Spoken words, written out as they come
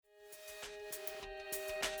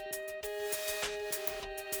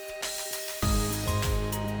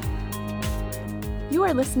You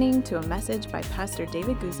are listening to a message by Pastor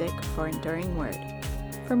David Guzik for Enduring Word.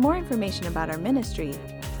 For more information about our ministry,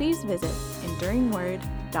 please visit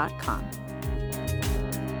enduringword.com.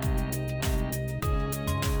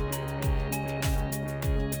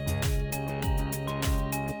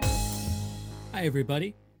 Hi,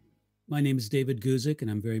 everybody. My name is David Guzik, and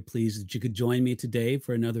I'm very pleased that you could join me today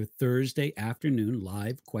for another Thursday afternoon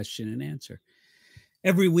live question and answer.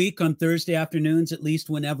 Every week on Thursday afternoons, at least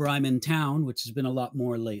whenever I'm in town, which has been a lot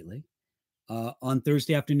more lately, on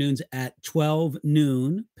Thursday afternoons at 12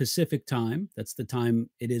 noon Pacific time, that's the time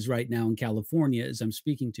it is right now in California as I'm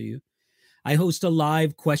speaking to you, I host a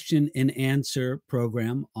live question and answer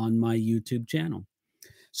program on my YouTube channel.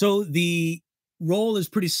 So the role is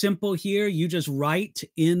pretty simple here. You just write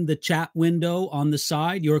in the chat window on the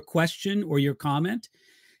side your question or your comment,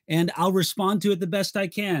 and I'll respond to it the best I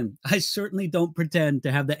can. I certainly don't pretend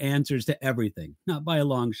to have the answers to everything, not by a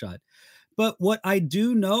long shot. But what I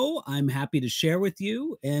do know, I'm happy to share with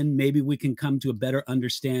you, and maybe we can come to a better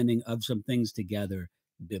understanding of some things together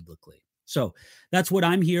biblically. So that's what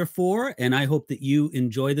I'm here for, and I hope that you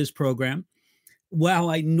enjoy this program. While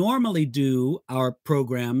I normally do our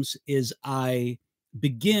programs is I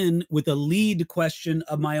begin with a lead question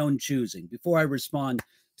of my own choosing before I respond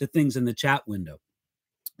to things in the chat window.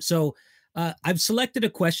 So I've selected a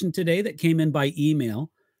question today that came in by email,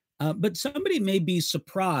 but somebody may be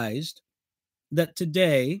surprised that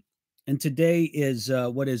today, and today is,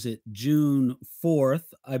 what is it, June 4th,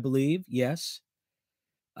 I believe. Yes.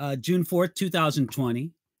 June 4th,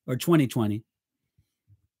 2020 or 2020.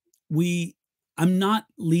 I'm not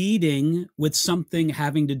leading with something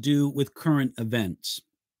having to do with current events.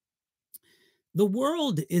 The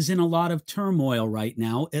world is in a lot of turmoil right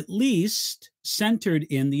now, at least centered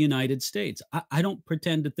in the United States. I don't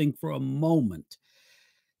pretend to think for a moment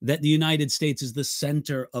that the United States is the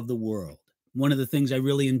center of the world. One of the things I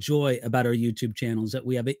really enjoy about our YouTube channel is that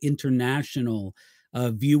we have an international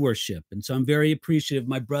viewership. And so I'm very appreciative of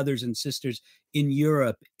my brothers and sisters in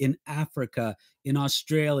Europe, in Africa, in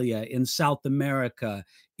Australia, in South America,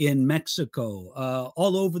 in Mexico,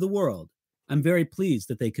 all over the world. I'm very pleased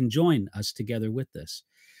that they can join us together with this.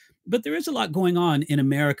 But there is a lot going on in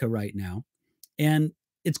America right now. And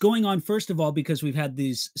it's going on, first of all, because we've had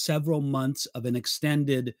these several months of an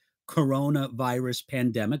extended coronavirus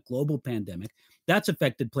pandemic, global pandemic. That's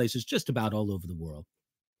affected places just about all over the world.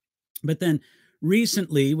 But then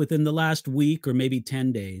recently, within the last week or maybe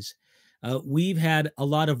 10 days, we've had a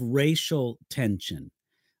lot of racial tension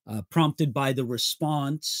prompted by the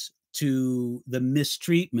response to the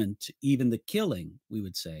mistreatment, even the killing, we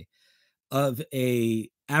would say, of a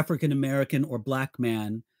African American or Black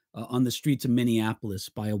man on the streets of Minneapolis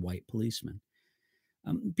by a white policeman.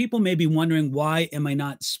 People may be wondering, why am I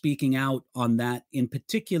not speaking out on that in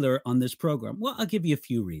particular on this program? Well, I'll give you a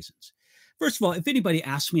few reasons. First of all, if anybody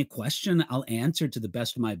asks me a question, I'll answer to the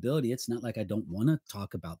best of my ability. It's not like I don't want to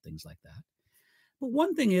talk about things like that. But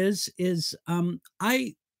one thing is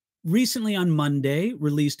I recently on Monday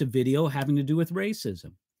released a video having to do with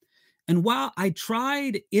racism. And while I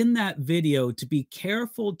tried in that video to be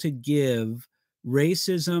careful to give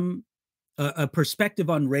racism, a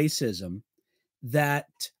perspective on racism that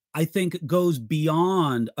I think goes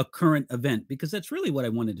beyond a current event, because that's really what I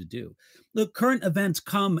wanted to do. The current events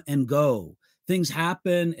come and go. Things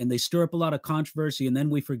happen and they stir up a lot of controversy, and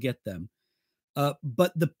then we forget them.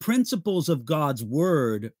 But the principles of God's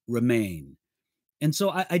word remain. And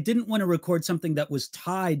so I didn't want to record something that was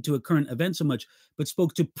tied to a current event so much, but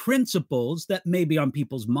spoke to principles that may be on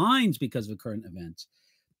people's minds because of current events,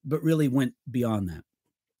 but really went beyond that.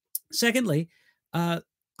 Secondly, I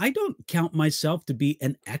don't count myself to be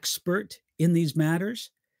an expert in these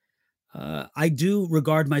matters. I do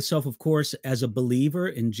regard myself, of course, as a believer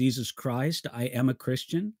in Jesus Christ. I am a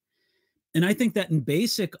Christian. And I think that in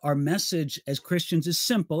basic, our message as Christians is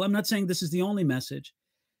simple. I'm not saying this is the only message,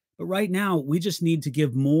 but right now we just need to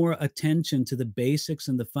give more attention to the basics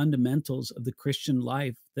and the fundamentals of the Christian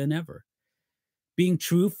life than ever. Being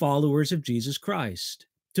true followers of Jesus Christ,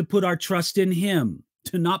 to put our trust in Him,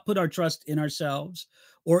 to not put our trust in ourselves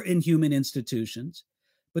or in human institutions,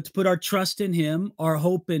 but to put our trust in Him, our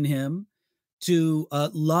hope in Him, to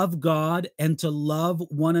love God and to love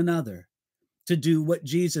one another, to do what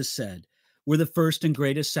Jesus said were the first and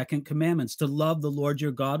greatest second commandments, to love the Lord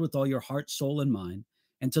your God with all your heart, soul, and mind,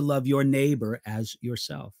 and to love your neighbor as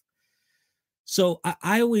yourself. So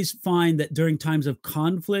I always find that during times of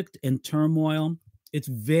conflict and turmoil, it's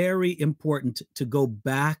very important to go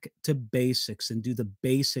back to basics and do the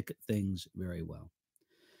basic things very well.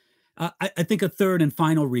 I think a third and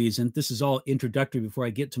final reason, this is all introductory before I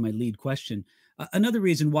get to my lead question. Another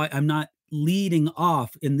reason why I'm not leading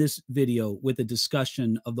off in this video with a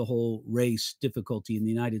discussion of the whole race difficulty in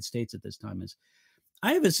the United States at this time is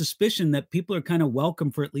I have a suspicion that people are kind of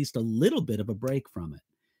welcome for at least a little bit of a break from it.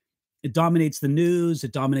 It dominates the news,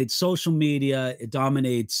 it dominates social media, it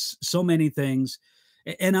dominates so many things.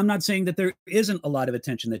 And I'm not saying that there isn't a lot of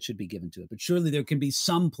attention that should be given to it, but surely there can be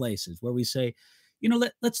some places where we say,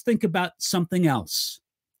 let's think about something else,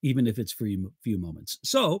 even if it's for a few moments.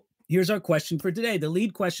 So here's our question for today. The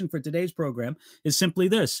lead question for today's program is simply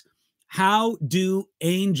this: how do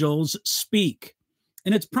angels speak?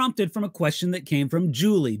 And it's prompted from a question that came from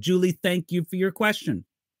Julie. Julie, thank you for your question.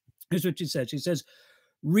 Here's what she said. She says,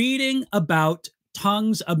 reading about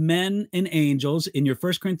tongues of men and angels in your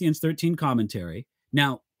 1 Corinthians 13 commentary.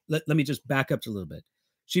 Now, let me just back up a little bit.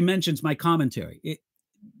 She mentions my commentary.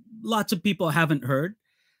 Lots of people haven't heard.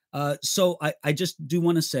 So I just do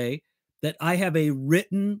want to say that I have a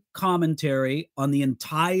written commentary on the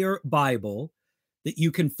entire Bible that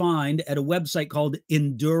you can find at a website called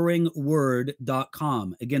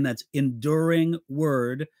enduringword.com. Again, that's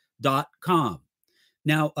enduringword.com.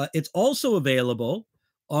 Now, it's also available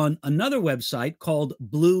on another website called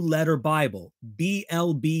Blue Letter Bible,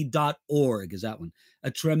 blb.org is that one.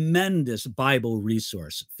 A tremendous Bible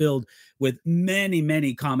resource filled with many,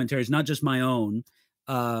 many commentaries, not just my own.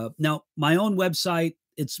 Now, my own website,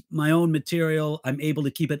 it's my own material. I'm able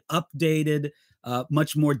to keep it updated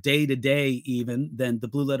much more day to day even than the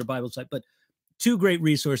Blue Letter Bible site, but two great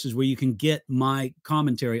resources where you can get my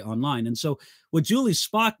commentary online. And so what Julie's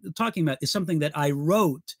talking about is something that I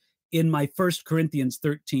wrote in my 1 Corinthians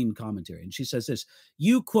 13 commentary. And she says this: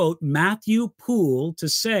 you quote Matthew Poole to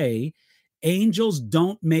say, angels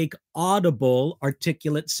don't make audible,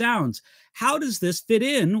 articulate sounds. How does this fit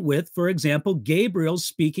in with, for example, Gabriel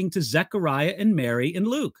speaking to Zechariah and Mary in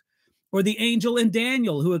Luke? Or the angel in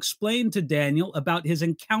Daniel who explained to Daniel about his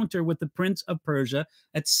encounter with the prince of Persia,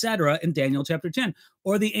 etc., in Daniel chapter 10.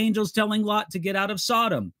 Or the angels telling Lot to get out of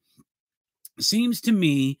Sodom. Seems to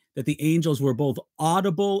me that the angels were both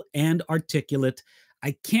audible and articulate.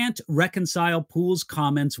 I can't reconcile Poole's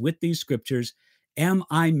comments with these scriptures. Am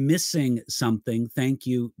I missing something? Thank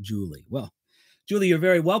you, Julie. Well, Julie, you're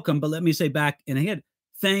very welcome, but let me say back in ahead,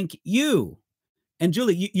 thank you. And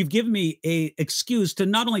Julie, you've given me an excuse to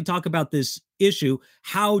not only talk about this issue,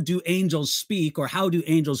 how do angels speak or how do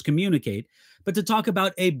angels communicate, but to talk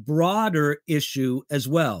about a broader issue as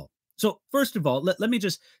well. So first of all, let me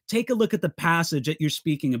just take a look at the passage that you're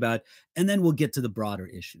speaking about, and then we'll get to the broader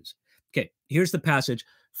issues. Okay, here's the passage.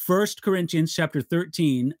 1 Corinthians chapter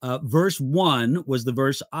 13, verse 1 was the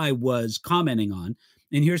verse I was commenting on.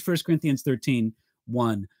 And here's 1 Corinthians 13,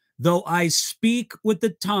 1. Though I speak with the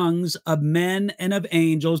tongues of men and of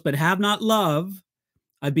angels, but have not love,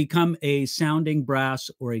 I become a sounding brass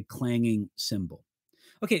or a clanging cymbal.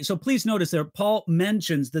 Okay, so please notice there, Paul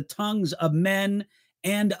mentions the tongues of men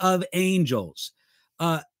and of angels,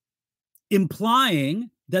 implying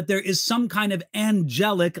that there is some kind of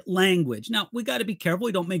angelic language. Now, we got to be careful.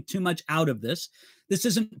 We don't make too much out of this. This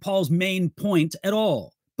isn't Paul's main point at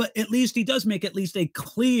all, but at least he does make at least a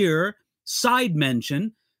clear side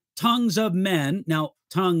mention. Tongues of men. Now,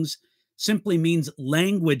 tongues simply means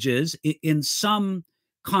languages. In some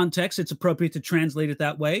contexts, it's appropriate to translate it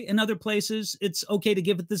that way. In other places, it's okay to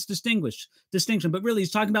give it this distinction. But really,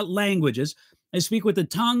 he's talking about languages. I speak with the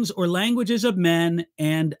tongues or languages of men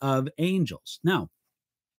and of angels. Now,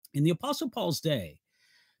 in the Apostle Paul's day,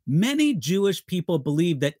 many Jewish people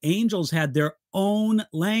believed that angels had their own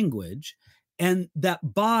language and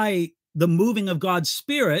that by the moving of God's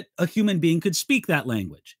Spirit, a human being could speak that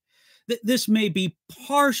language. This may be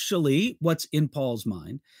partially what's in Paul's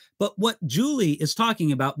mind, but what Julie is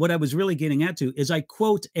talking about, what I was really getting at to, is I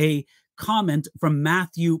quote a comment from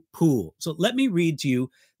Matthew Poole. So let me read to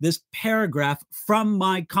you this paragraph from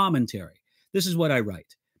my commentary. This is what I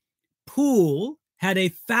write. Poole had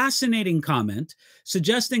a fascinating comment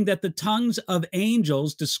suggesting that the tongues of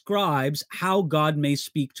angels describes how God may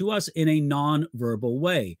speak to us in a non-verbal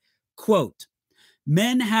way. Quote,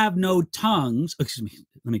 men have no tongues. Excuse me,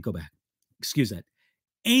 let me go back. Excuse that.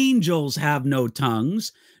 Angels have no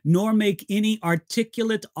tongues, nor make any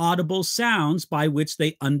articulate audible sounds by which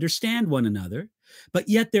they understand one another. But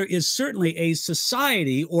yet there is certainly a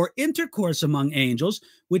society or intercourse among angels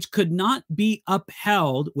which could not be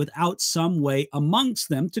upheld without some way amongst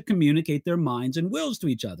them to communicate their minds and wills to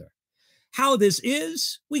each other. How this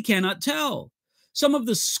is, we cannot tell. Some of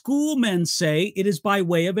the schoolmen say it is by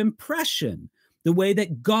way of impression, the way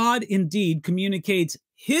that God indeed communicates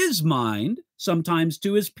his mind, sometimes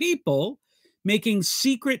to his people, making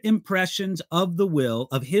secret impressions of the will,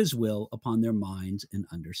 of his will upon their minds and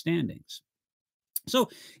understandings. So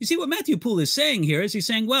you see what Matthew Poole is saying here is he's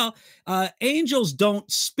saying, well, angels don't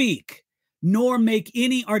speak nor make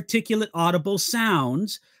any articulate audible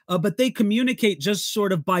sounds, but they communicate just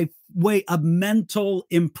sort of by way of mental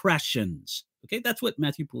impressions. Okay, that's what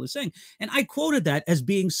Matthew Poole is saying. And I quoted that as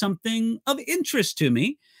being something of interest to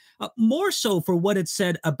me, more so for what it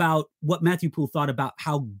said about what Matthew Poole thought about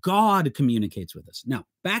how God communicates with us. Now,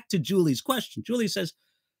 back to Julie's question. Julie says,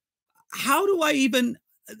 how do I even,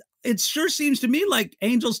 it sure seems to me like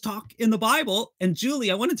angels talk in the Bible. And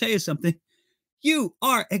Julie, I want to tell you something. You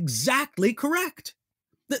are exactly correct.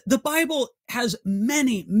 The Bible has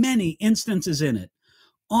many, many instances in it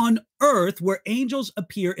on earth where angels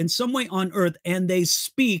appear in some way on earth and they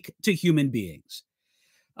speak to human beings.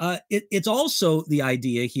 It's also the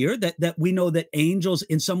idea here that we know that angels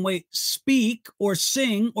in some way speak or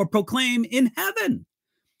sing or proclaim in heaven.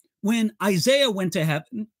 When Isaiah went to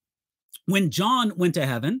heaven, when John went to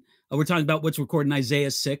heaven, we're talking about what's recorded in Isaiah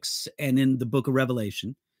 6 and in the book of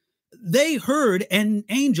Revelation, they heard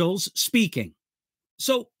angels speaking.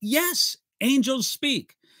 So yes, angels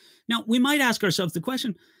speak. Now, we might ask ourselves the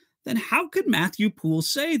question, then how could Matthew Poole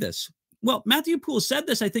say this? Well, Matthew Poole said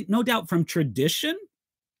this, I think, no doubt from tradition.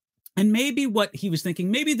 And maybe what he was thinking,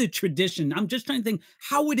 maybe the tradition, I'm just trying to think,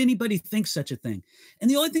 how would anybody think such a thing? And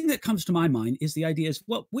the only thing that comes to my mind is the idea is,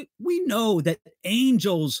 well, we know that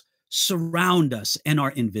angels surround us and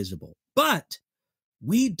are invisible, but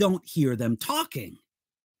we don't hear them talking.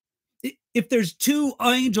 If there's two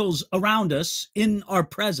angels around us in our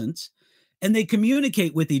presence and they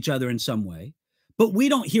communicate with each other in some way, but we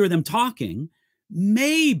don't hear them talking,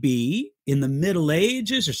 maybe in the Middle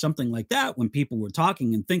Ages or something like that, when people were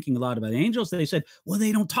talking and thinking a lot about angels, they said, well,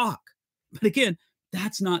 they don't talk. But again,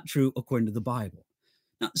 that's not true according to the Bible.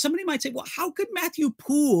 Now, somebody might say, well, how could Matthew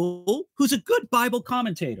Poole, who's a good Bible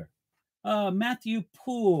commentator, Matthew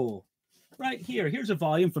Poole, right here, here's a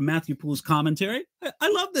volume from Matthew Poole's commentary. I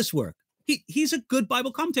love this work. He's a good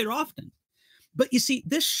Bible commentator often. But you see,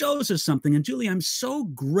 this shows us something. And Julie, I'm so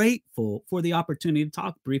grateful for the opportunity to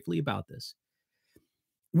talk briefly about this.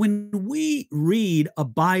 When we read a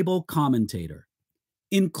Bible commentator,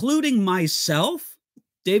 including myself,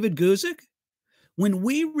 David Guzik, when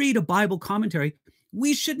we read a Bible commentary,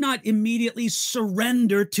 we should not immediately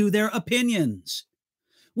surrender to their opinions.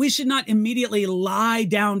 We should not immediately lie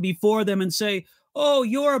down before them and say, oh,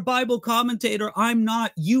 you're a Bible commentator, I'm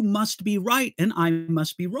not, you must be right and I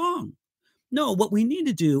must be wrong. No, what we need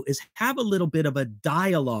to do is have a little bit of a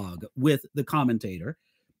dialogue with the commentator.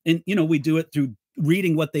 And, we do it through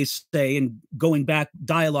reading what they say and going back,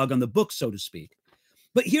 dialogue on the book, so to speak.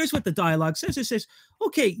 But here's what the dialogue says. It says,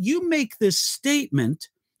 okay, you make this statement.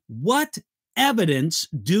 What evidence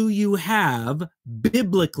do you have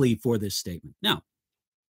biblically for this statement? Now,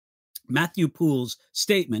 Matthew Poole's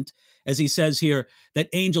statement, as he says here, that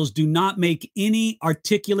angels do not make any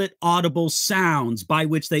articulate, audible sounds by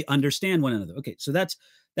which they understand one another. Okay, so that's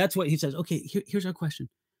what he says. Okay, here's our question.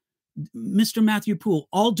 Mr. Matthew Poole,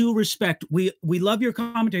 all due respect, we love your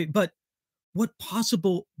commentary, but what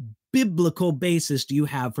possible biblical basis do you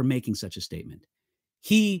have for making such a statement?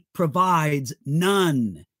 He provides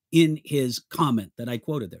none in his comment that I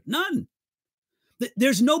quoted there. None.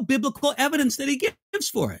 There's no biblical evidence that he gives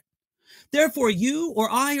for it. Therefore, you or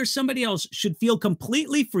I or somebody else should feel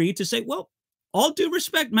completely free to say, well, all due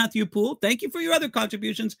respect, Matthew Poole, thank you for your other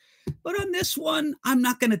contributions, but on this one, I'm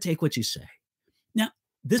not going to take what you say. Now,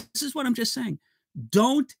 this is what I'm just saying.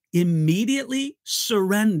 Don't immediately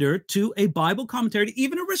surrender to a Bible commentary,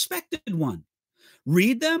 even a respected one.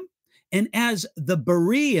 Read them, and as the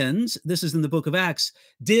Bereans, this is in the book of Acts,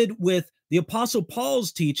 did with the Apostle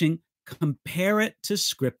Paul's teaching, compare it to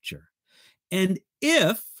Scripture. And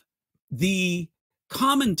if the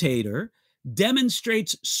commentator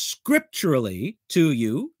demonstrates scripturally to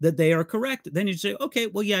you that they are correct, then you say, okay,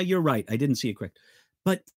 well, yeah, you're right. I didn't see it correct.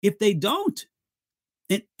 But if they don't,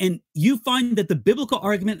 and you find that the biblical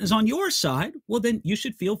argument is on your side, well, then you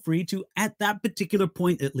should feel free to, at that particular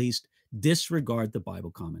point at least, disregard the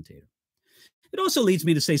Bible commentator. It also leads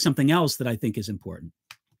me to say something else that I think is important,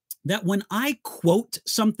 that when I quote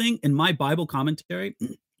something in my Bible commentary,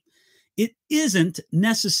 it isn't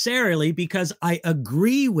necessarily because I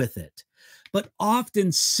agree with it, but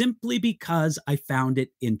often simply because I found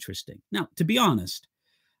it interesting. Now, to be honest,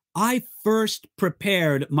 I first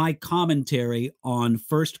prepared my commentary on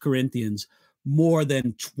 1 Corinthians more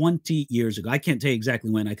than 20 years ago. I can't tell you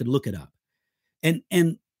exactly when. I could look it up. And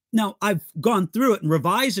now I've gone through it and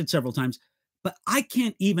revised it several times, but I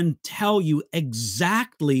can't even tell you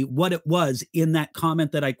exactly what it was in that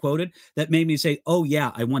comment that I quoted that made me say, oh,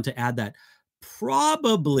 yeah, I want to add that.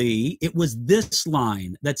 Probably it was this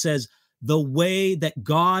line that says, the way that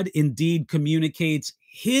God indeed communicates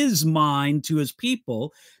his mind to his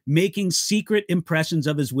people, making secret impressions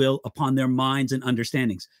of his will upon their minds and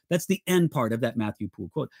understandings. That's the end part of that Matthew Poole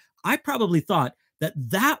quote. I probably thought that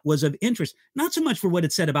that was of interest, not so much for what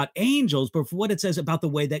it said about angels, but for what it says about the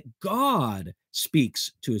way that God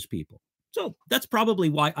speaks to his people. So that's probably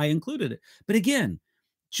why I included it. But again,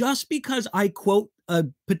 just because I quote a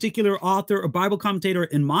particular author or Bible commentator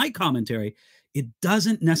in my commentary, it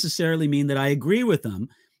doesn't necessarily mean that I agree with them.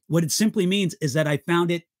 What it simply means is that I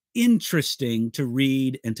found it interesting to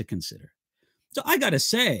read and to consider. So I got to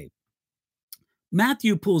say,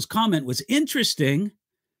 Matthew Poole's comment was interesting,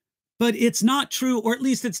 but it's not true, or at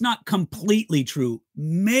least it's not completely true.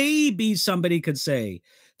 Maybe somebody could say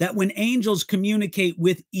that when angels communicate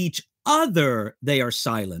with each other, they are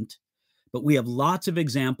silent. But we have lots of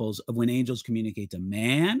examples of when angels communicate to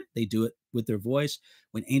man, they do it with their voice.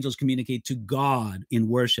 When angels communicate to God in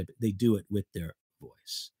worship, they do it with their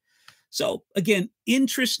voice. So again,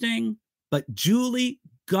 interesting, but Julie,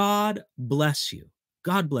 God bless you.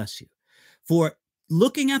 God bless you for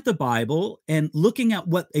looking at the Bible and looking at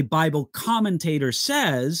what a Bible commentator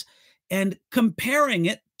says and comparing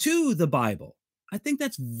it to the Bible. I think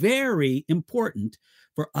that's very important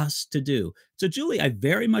for us to do. So, Julie, I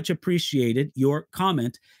very much appreciated your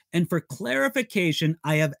comment. And for clarification,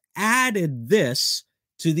 I have added this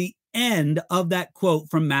to the end of that quote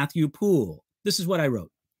from Matthew Poole. This is what I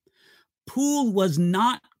wrote. Poole was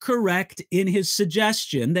not correct in his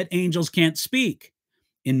suggestion that angels can't speak.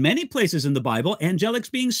 In many places in the Bible,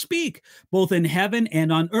 angelic beings speak, both in heaven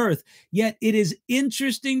and on earth. Yet it is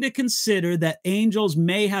interesting to consider that angels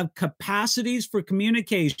may have capacities for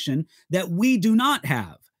communication that we do not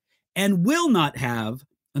have and will not have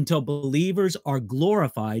until believers are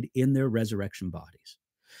glorified in their resurrection bodies.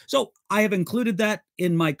 So I have included that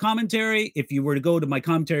in my commentary. If you were to go to my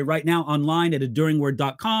commentary right now online at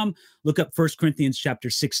enduringword.com, look up 1 Corinthians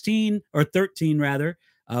chapter 16 or 13 rather.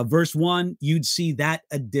 Verse 1, you'd see that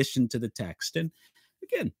addition to the text. And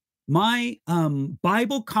again, my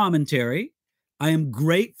Bible commentary, I am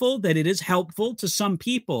grateful that it is helpful to some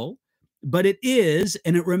people, but it is,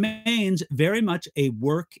 and it remains very much a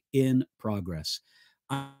work in progress.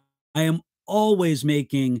 I am always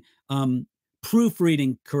making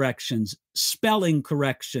proofreading corrections, spelling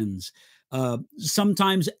corrections,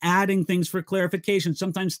 sometimes adding things for clarification,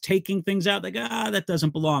 sometimes taking things out like, that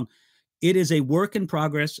doesn't belong. It is a work in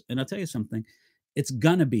progress. And I'll tell you something, it's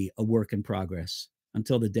going to be a work in progress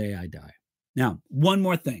until the day I die. Now, one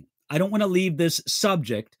more thing. I don't want to leave this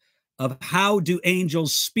subject of how do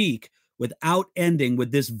angels speak without ending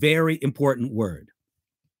with this very important word.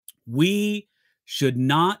 We should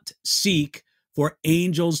not seek for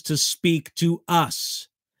angels to speak to us.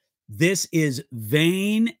 This is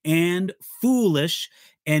vain and foolish,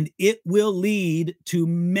 and it will lead to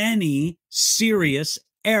many serious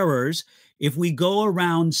errors if we go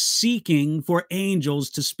around seeking for angels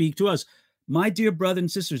to speak to us. My dear brothers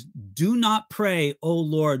and sisters, do not pray, "Oh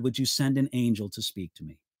Lord, would you send an angel to speak to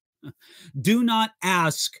me?" Do not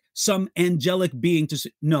ask some angelic being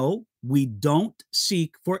to. No, we don't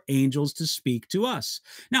seek for angels to speak to us.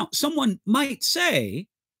 Now, someone might say,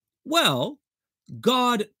 well,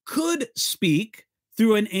 God could speak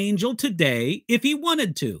through an angel today if he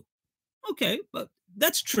wanted to. Okay, but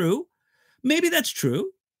that's true. Maybe that's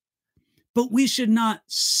true, but we should not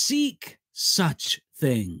seek such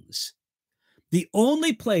things. The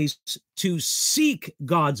only place to seek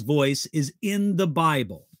God's voice is in the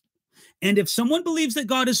Bible. And if someone believes that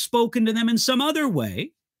God has spoken to them in some other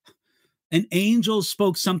way, an angel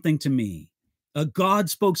spoke something to me, God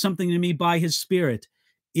spoke something to me by his Spirit,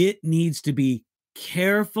 it needs to be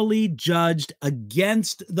carefully judged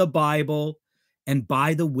against the Bible and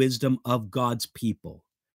by the wisdom of God's people.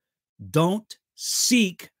 Don't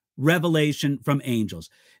seek revelation from angels.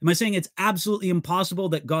 Am I saying it's absolutely impossible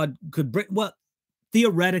that God could bring? Well,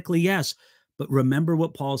 theoretically, yes. But remember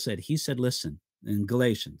what Paul said. He said, listen, in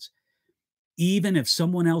Galatians, even if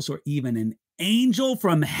someone else or even an angel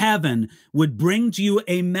from heaven would bring to you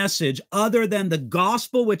a message other than the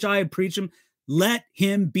gospel which I have preached him, let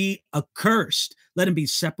him be accursed. Let him be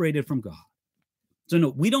separated from God. So no,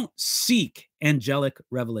 we don't seek angelic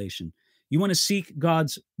revelation. You want to seek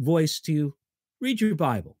God's voice to you? Read your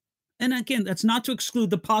Bible. And again, that's not to exclude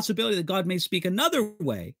the possibility that God may speak another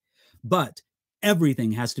way, but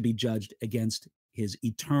everything has to be judged against his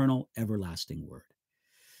eternal, everlasting word.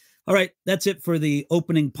 All right, that's it for the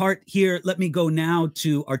opening part here. Let me go now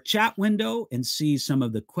to our chat window and see some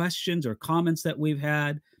of the questions or comments that we've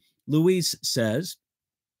had. Luis says,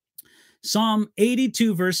 Psalm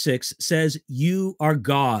 82, verse 6 says, "You are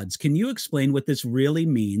gods." Can you explain what this really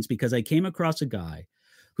means? Because I came across a guy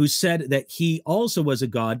who said that he also was a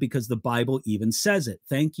god because the Bible even says it.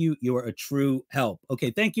 Thank you. You are a true help.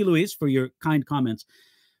 Okay. Thank you, Luis, for your kind comments.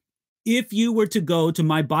 If you were to go to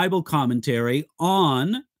my Bible commentary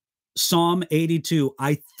on Psalm 82,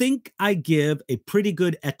 I think I give a pretty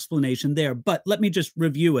good explanation there, but let me just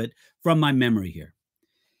review it from my memory here.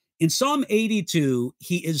 In Psalm 82,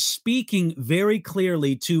 he is speaking very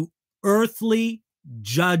clearly to earthly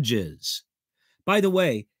judges. By the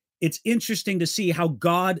way, it's interesting to see how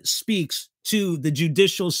God speaks to the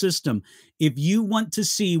judicial system. If you want to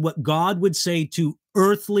see what God would say to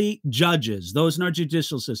earthly judges, those in our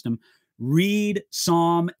judicial system, read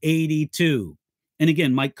Psalm 82. And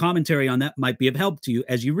again, my commentary on that might be of help to you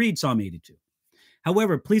as you read Psalm 82.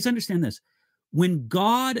 However, please understand this. When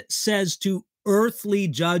God says to earthly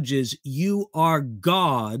judges, "You are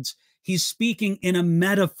gods," he's speaking in a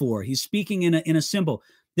metaphor. He's speaking in a symbol.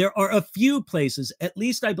 There are a few places, at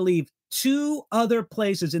least I believe 2 other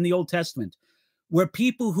places in the Old Testament, where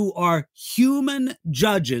people who are human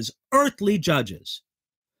judges, earthly judges,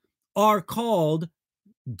 are called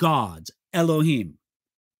gods, Elohim.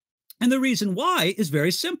 And the reason why is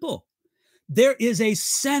very simple. There is a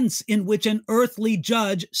sense in which an earthly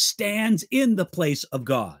judge stands in the place of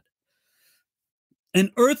God.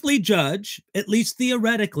 An earthly judge, at least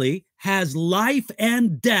theoretically, has life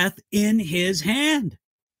and death in his hand.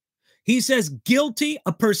 He says guilty,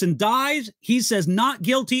 a person dies. He says not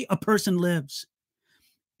guilty, a person lives.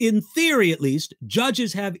 In theory, at least,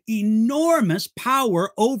 judges have enormous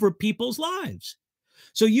power over people's lives.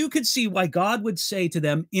 So you could see why God would say to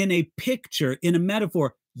them in a picture, in a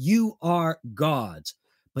metaphor, "You are gods."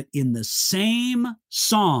 But in the same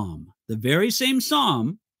psalm, the very same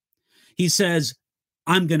psalm, he says,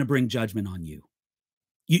 "I'm going to bring judgment on you.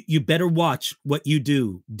 You better watch what you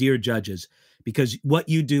do, dear judges, because what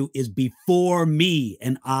you do is before me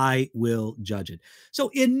and I will judge it." So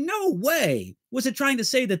in no way was it trying to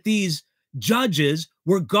say that these judges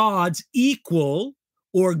were gods equal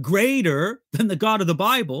or greater than the God of the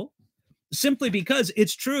Bible, simply because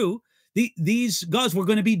it's true. These gods were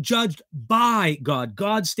going to be judged by God.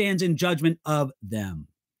 God stands in judgment of them.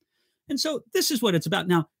 And so this is what it's about.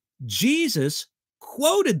 Now, Jesus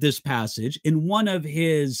quoted this passage in one of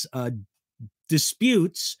his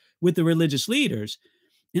disputes with the religious leaders.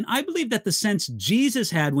 And I believe that the sense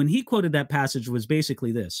Jesus had when he quoted that passage was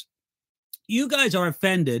basically this: you guys are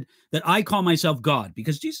offended that I call myself God,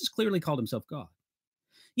 because Jesus clearly called himself God.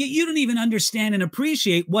 Yet you don't even understand and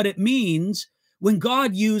appreciate what it means when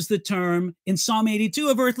God used the term in Psalm 82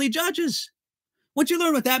 of earthly judges. Once you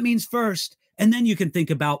learn what that means first, and then you can think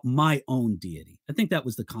about my own deity. I think that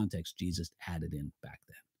was the context Jesus had it in back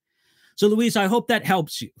then. So, Luis, I hope that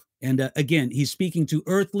helps you. And again, he's speaking to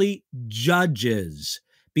earthly judges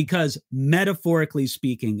because, metaphorically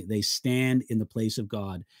speaking, they stand in the place of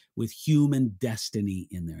God with human destiny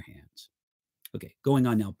in their hands. Okay, going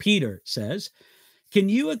on now. Peter says, "Can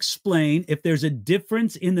you explain if there's a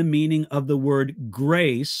difference in the meaning of the word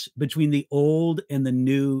grace between the Old and the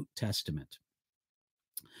New Testament?"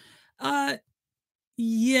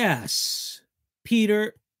 Yes,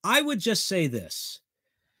 Peter, I would just say this.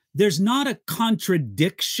 There's not a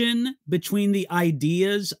contradiction between the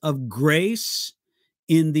ideas of grace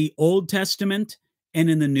in the Old Testament and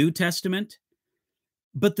in the New Testament,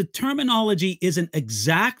 but the terminology isn't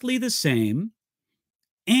exactly the same,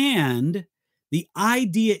 and the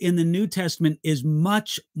idea in the New Testament is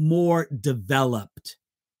much more developed.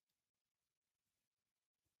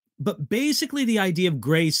 But basically, the idea of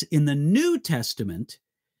grace in the New Testament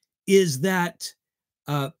is that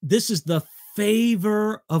this is the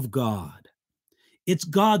favor of God. It's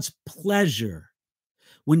God's pleasure.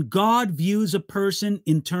 When God views a person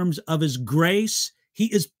in terms of his grace,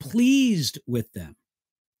 he is pleased with them.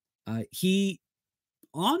 He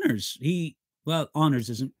honors, honors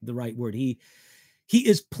isn't the right word. He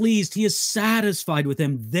is pleased. He is satisfied with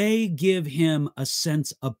them. They give him a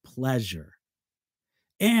sense of pleasure.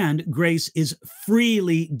 And grace is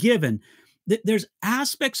freely given. There's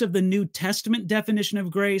aspects of the New Testament definition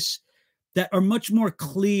of grace that are much more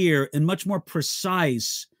clear and much more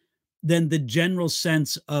precise than the general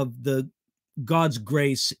sense of the God's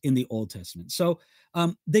grace in the Old Testament. So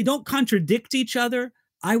they don't contradict each other.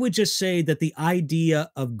 I would just say that the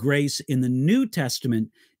idea of grace in the New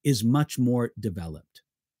Testament is much more developed.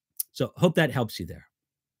 So hope that helps you there.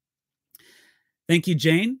 Thank you,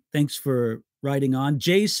 Jane. Thanks for writing on.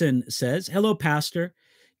 Jason says, "Hello, Pastor.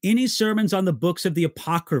 Any sermons on the books of the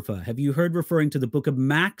Apocrypha? Have you heard referring to the book of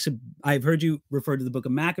I've heard you refer to the book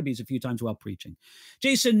of Maccabees a few times while preaching.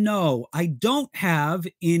 Jason, no, I don't have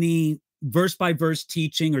any verse by verse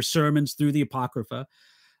teaching or sermons through the Apocrypha.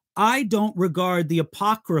 I don't regard the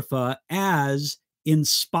Apocrypha as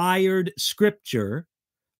inspired scripture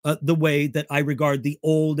the way that I regard the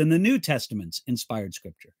Old and the New Testaments inspired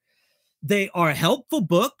scripture. They are helpful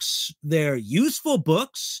books. They're useful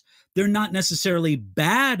books. They're not necessarily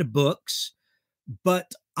bad books,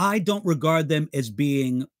 but I don't regard them as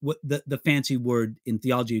being what the fancy word in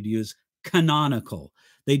theology to use, canonical.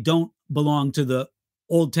 They don't belong to the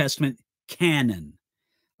Old Testament canon.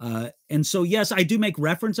 And so, yes, I do make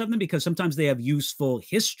reference of them because sometimes they have useful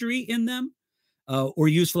history in them or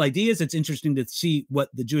useful ideas. It's interesting to see what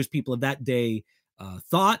the Jewish people of that day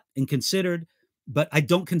thought and considered, but I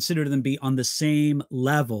don't consider them to be on the same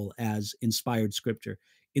level as inspired scripture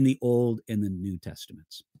in the Old and the New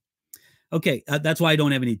Testaments. Okay, that's why I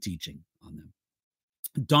don't have any teaching on them.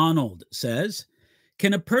 Donald says,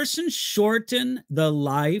 can a person shorten their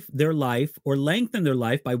life or lengthen their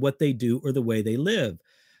life by what they do or the way they live?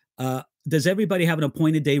 Does everybody have an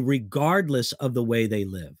appointed day regardless of the way they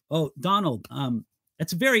live? Oh, Donald,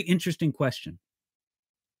 that's a very interesting question.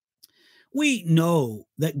 We know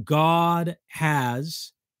that God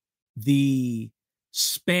has the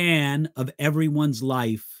span of everyone's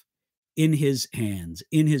life in his hands,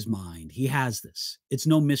 in his mind. He has this. It's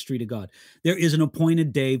no mystery to God. There is an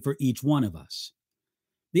appointed day for each one of us.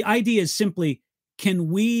 The idea is simply, can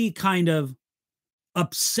we kind of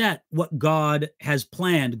upset what God has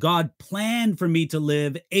planned? God planned for me to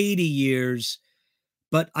live 80 years,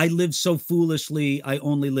 but I lived so foolishly, I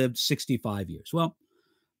only lived 65 years. Well,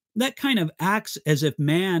 that kind of acts as if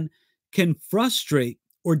man can frustrate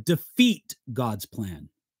or defeat God's plan.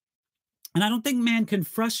 And I don't think man can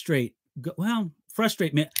frustrate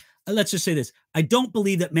man. Let's just say this. I don't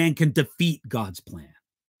believe that man can defeat God's plan.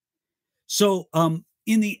 So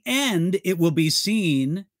in the end, it will be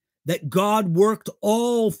seen that God worked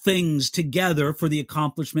all things together for the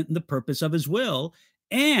accomplishment and the purpose of his will.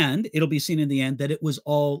 And it'll be seen in the end that it was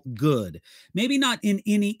all good. Maybe not in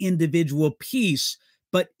any individual piece,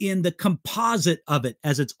 but in the composite of it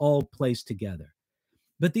as it's all placed together.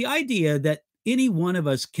 But the idea that any one of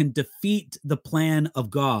us can defeat the plan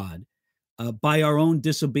of God by our own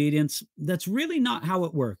disobedience, that's really not how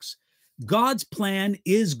it works. God's plan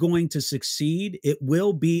is going to succeed. It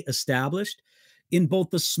will be established in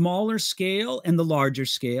both the smaller scale and the larger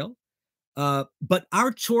scale. But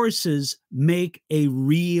our choices make a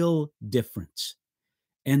real difference.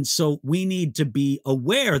 And so we need to be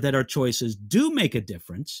aware that our choices do make a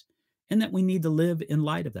difference and that we need to live in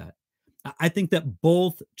light of that. I think that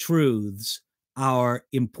both truths are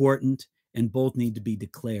important and both need to be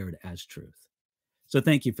declared as truth. So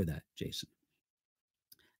thank you for that, Jason.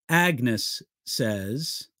 Agnes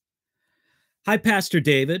says, hi, Pastor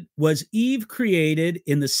David. Was Eve created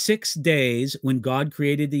in the 6 days when God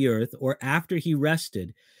created the earth or after he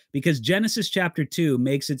rested? Because Genesis chapter 2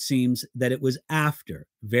 makes it seem that it was after.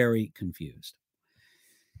 Very confused.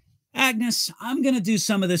 Agnes, I'm going to do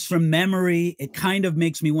some of this from memory. It kind of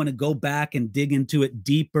makes me want to go back and dig into it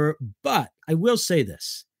deeper, but I will say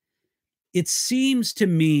this. It seems to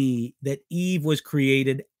me that Eve was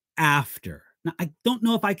created after. Now, I don't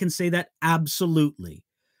know if I can say that absolutely,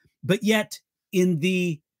 but yet in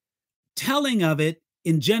the telling of it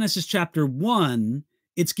in Genesis chapter 1,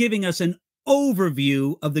 it's giving us an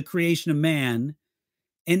overview of the creation of man.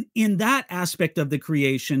 And in that aspect of the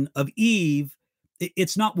creation of Eve,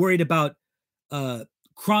 it's not worried about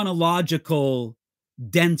chronological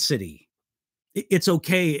density. It's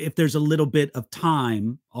okay if there's a little bit of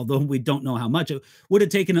time, although we don't know how much. It would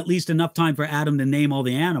have taken at least enough time for Adam to name all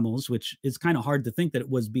the animals, which is kind of hard to think that it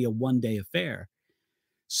was be a one-day affair.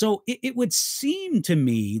 So it would seem to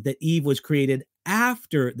me that Eve was created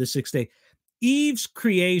after the 6th day. Eve's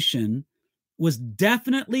creation was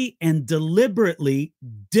definitely and deliberately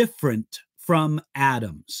different from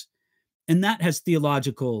Adam's. And that has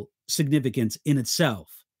theological significance in itself.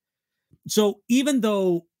 So even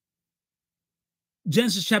though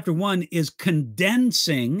Genesis chapter 1 is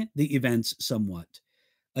condensing the events somewhat,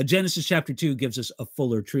 Genesis chapter 2 gives us a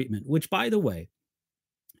fuller treatment, which, by the way,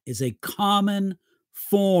 is a common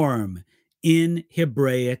form in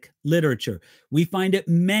Hebraic literature. We find it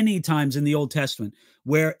many times in the Old Testament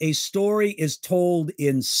where a story is told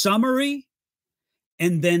in summary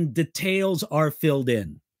and then details are filled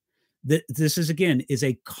in. This is, again, is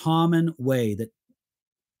a common way that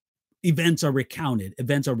events are recounted,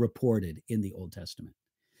 events are reported in the Old Testament.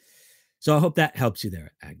 So I hope that helps you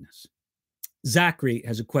there, Agnes. Zachary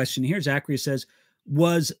has a question here. Zachary says,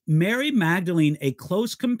 Was Mary Magdalene a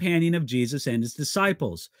close companion of Jesus and his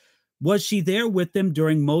disciples? Was she there with them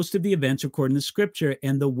during most of the events according to Scripture,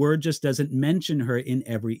 and the word just doesn't mention her in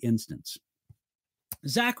every instance?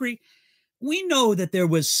 Zachary, we know that there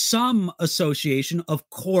was some association, of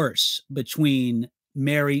course, between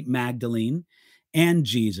Mary Magdalene and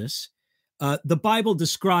Jesus. The Bible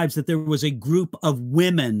describes that there was a group of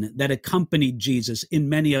women that accompanied Jesus in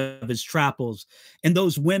many of his travels, and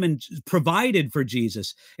those women provided for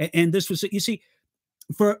Jesus. And this was, you see,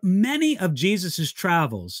 for many of Jesus's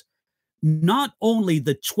travels, not only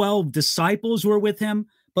the 12 disciples were with him,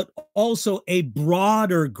 but also a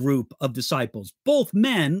broader group of disciples, both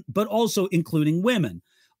men, but also including women.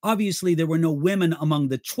 Obviously, there were no women among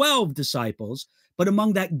the 12 disciples, but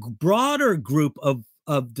among that broader group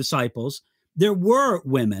of disciples, there were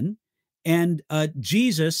women, and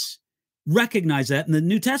Jesus recognized that, and the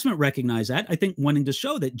New Testament recognized that, I think wanting to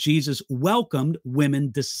show that Jesus welcomed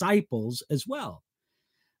women disciples as well.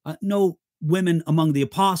 No women among the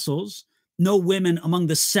apostles, no women among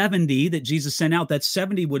the 70 that Jesus sent out. That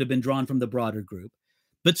 70 would have been drawn from the broader group,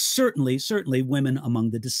 but certainly women among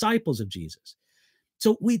the disciples of Jesus.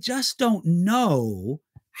 So we just don't know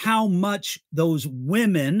how much those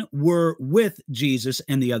women were with Jesus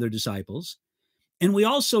and the other disciples. And we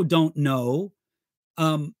also don't know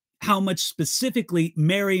how much specifically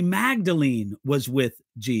Mary Magdalene was with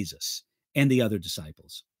Jesus and the other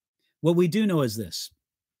disciples. What we do know is this.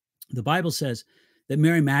 The Bible says that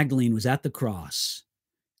Mary Magdalene was at the cross,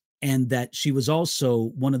 and that she was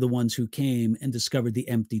also one of the ones who came and discovered the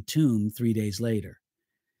empty tomb 3 days later.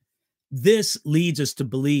 This leads us to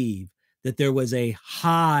believe that there was a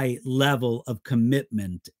high level of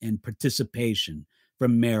commitment and participation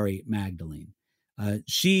from Mary Magdalene.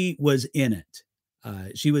 She was in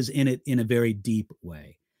it. She was in it in a very deep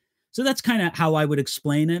way. So that's kind of how I would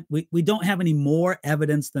explain it. We don't have any more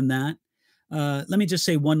evidence than that. Let me just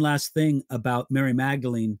say one last thing about Mary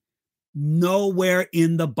Magdalene. Nowhere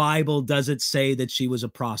in the Bible does it say that she was a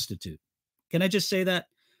prostitute. Can I just say that?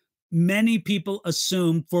 Many people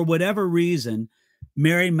assume, for whatever reason,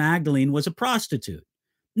 Mary Magdalene was a prostitute.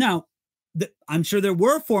 Now, I'm sure there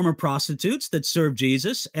were former prostitutes that served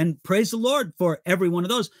Jesus, and praise the Lord for every one of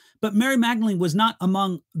those. But Mary Magdalene was not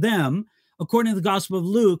among them. According to the Gospel of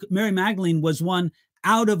Luke, Mary Magdalene was one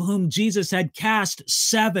out of whom Jesus had cast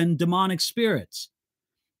 7 demonic spirits.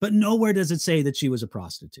 But nowhere does it say that she was a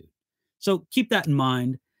prostitute. So keep that in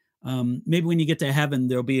mind. Maybe when you get to heaven,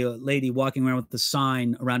 there'll be a lady walking around with the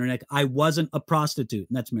sign around her neck, "I wasn't a prostitute,"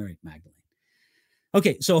 and that's Mary Magdalene.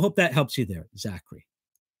 Okay, so I hope that helps you there, Zachary.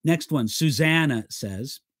 Next one, Susanna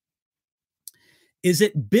says, is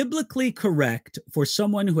it biblically correct for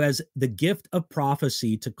someone who has the gift of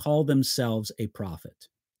prophecy to call themselves a prophet?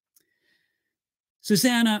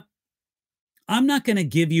 Susanna, I'm not going to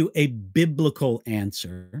give you a biblical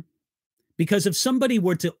answer, because if somebody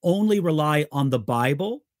were to only rely on the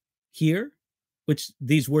Bible here, which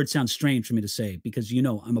these words sound strange for me to say because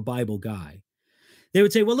I'm a Bible guy, they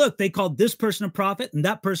would say, well, look, they called this person a prophet and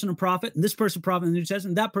that person a prophet and this person a prophet in the New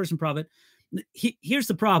Testament and that person a prophet. Here's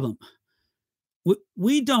the problem.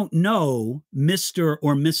 We don't know, Mr.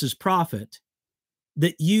 or Mrs. Prophet,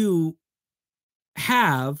 that you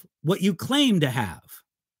have what you claim to have.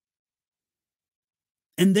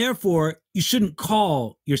 And therefore, you shouldn't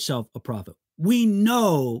call yourself a prophet. We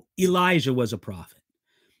know Elijah was a prophet.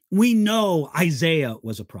 We know Isaiah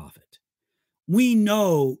was a prophet. We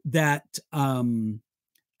know that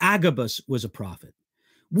Agabus was a prophet.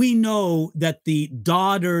 We know that the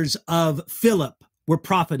daughters of Philip were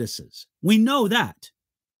prophetesses. We know that.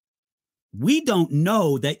 We don't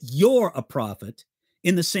know that you're a prophet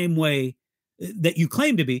in the same way that you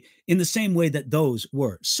claim to be, in the same way that those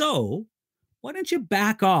were. So why don't you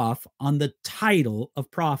back off on the title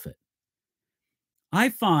of prophet? I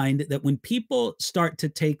find that when people start to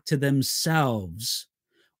take to themselves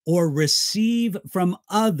or receive from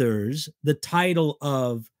others the title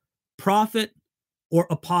of prophet or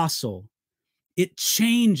apostle, it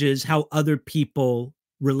changes how other people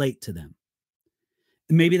relate to them.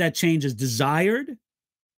 Maybe that change is desired.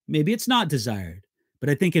 Maybe it's not desired, but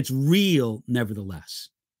I think it's real nevertheless.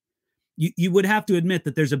 You would have to admit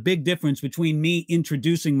that there's a big difference between me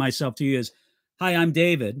introducing myself to you as, "Hi, I'm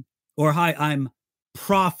David," or "Hi, I'm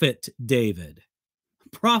Prophet David."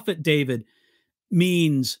 Prophet David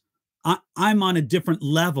means I'm on a different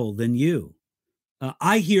level than you.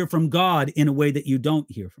 I hear from God in a way that you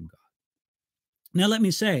don't hear from God. Now, let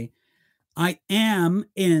me say, I am,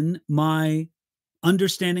 in my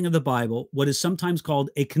understanding of the Bible, what is sometimes called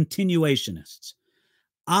a continuationist.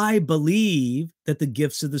 I believe that the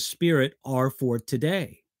gifts of the Spirit are for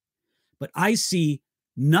today. but I see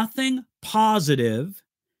nothing positive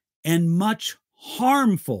and much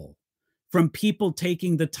harmful from people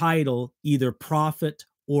taking the title either prophet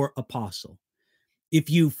or apostle. If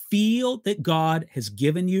you feel that God has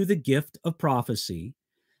given you the gift of prophecy,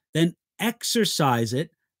 then exercise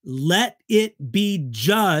it. Let it be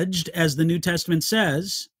judged, as the New Testament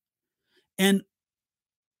says. And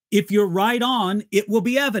if you're right on, it will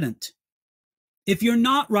be evident. If you're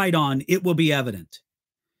not right on, it will be evident.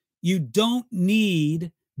 You don't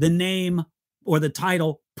need the name or the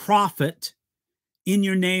title prophet in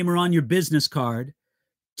your name or on your business card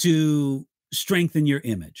to strengthen your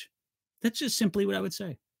image. That's just simply what I would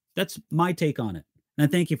say. That's my take on it. And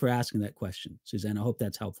I thank you for asking that question, Suzanne. I hope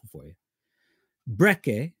that's helpful for you.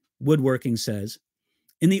 Brecke Woodworking says,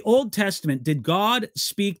 in the Old Testament, did God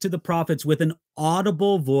speak to the prophets with an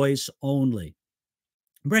audible voice only?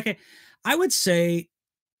 Brecke, I would say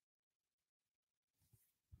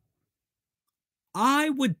I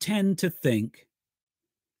would tend to think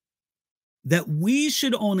that we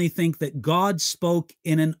should only think that God spoke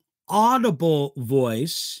in an audible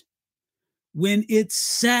voice when it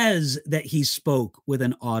says that he spoke with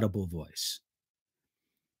an audible voice.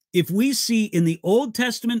 If we see in the Old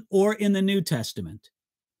Testament or in the New Testament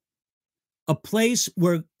a place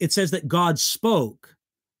where it says that God spoke,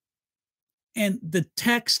 and the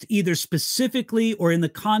text either specifically or in the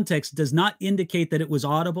context does not indicate that it was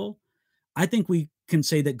audible, I think we can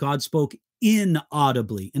say that God spoke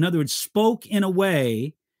inaudibly. In other words, spoke in a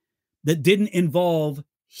way that didn't involve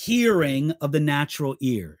hearing of the natural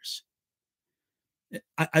ears.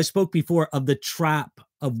 I spoke before of the trap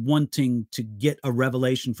of wanting to get a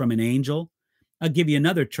revelation from an angel. I'll give you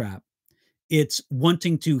another trap. It's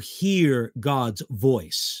wanting to hear God's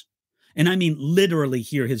voice. And I mean literally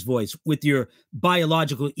hear his voice with your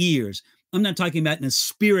biological ears. I'm not talking about in a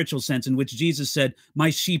spiritual sense in which Jesus said, my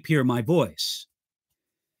sheep hear my voice.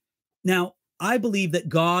 Now, I believe that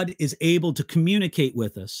God is able to communicate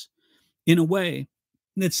with us in a way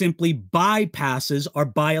that simply bypasses our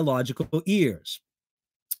biological ears.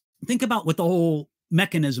 Think about what the whole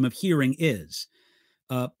mechanism of hearing is.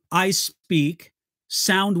 I speak,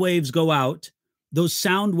 sound waves go out, those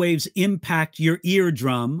sound waves impact your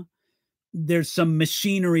eardrum. There's some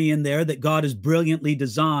machinery in there that God has brilliantly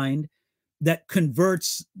designed that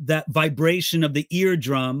converts that vibration of the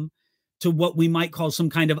eardrum to what we might call some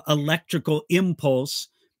kind of electrical impulse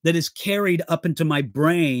that is carried up into my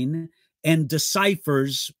brain and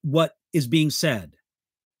deciphers what is being said.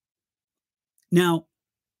 Now,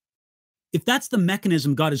 if that's the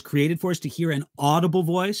mechanism God has created for us to hear an audible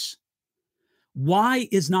voice, why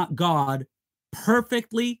is not God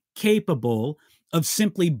perfectly capable of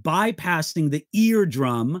simply bypassing the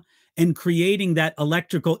eardrum and creating that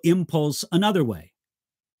electrical impulse another way?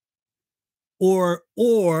 Or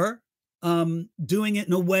doing it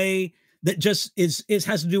in a way that just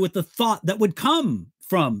has to do with the thought that would come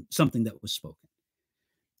from something that was spoken.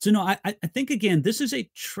 So no, I think, again, this is a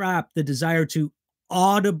trap, the desire to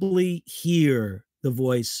audibly hear the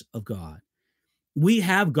voice of God. We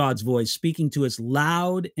have God's voice speaking to us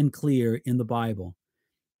loud and clear in the Bible.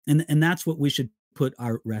 And that's what we should put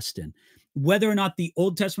our rest in. Whether or not the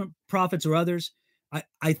Old Testament prophets or others,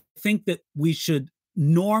 I think that we should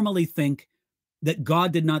normally think that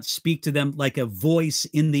God did not speak to them like a voice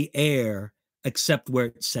in the air, except where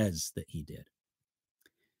it says that he did.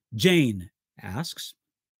 Jane asks,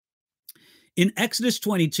 in Exodus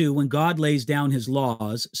 22, when God lays down his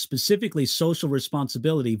laws, specifically social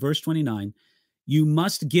responsibility, verse 29, you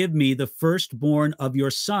must give me the firstborn of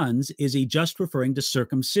your sons. Is he just referring to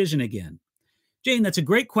circumcision again? Jane, that's a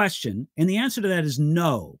great question. And the answer to that is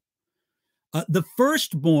no. The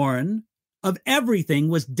firstborn of everything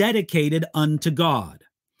was dedicated unto God.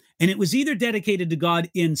 And it was either dedicated to God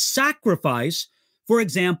in sacrifice. For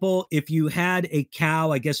example, if you had a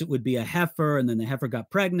cow, I guess it would be a heifer, and then the heifer got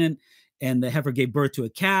pregnant, and the heifer gave birth to a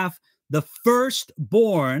calf, the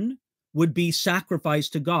firstborn would be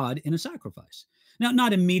sacrificed to God in a sacrifice. Now,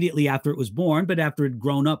 not immediately after it was born, but after it had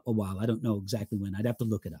grown up a while. I don't know exactly when. I'd have to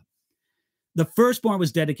look it up. The firstborn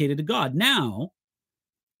was dedicated to God. Now,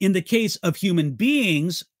 in the case of human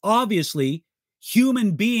beings, obviously,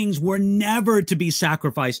 human beings were never to be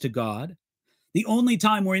sacrificed to God. The only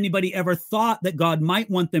time where anybody ever thought that God might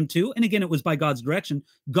want them to, and again, it was by God's direction,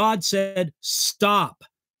 God said, stop.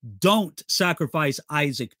 Don't sacrifice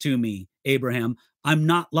Isaac to me, Abraham. I'm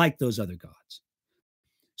not like those other gods.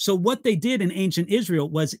 So what they did in ancient Israel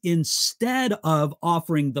was, instead of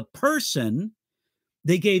offering the person,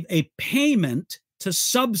 they gave a payment to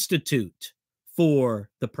substitute for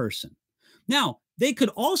the person. Now, they could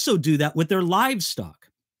also do that with their livestock.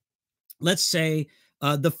 Let's say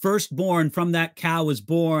the firstborn from that cow is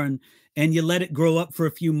born, and you let it grow up for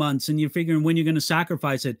a few months, and you're figuring when you're going to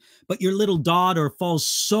sacrifice it. But your little daughter falls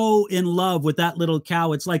so in love with that little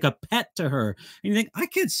cow, it's like a pet to her. And you think, I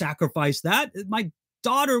can't sacrifice that. My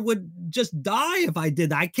daughter would just die if I did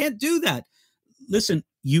that. I can't do that. Listen,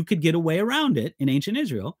 you could get away around it in ancient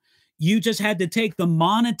Israel. You just had to take the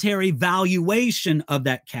monetary valuation of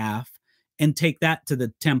that calf and take that to the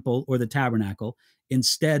temple or the tabernacle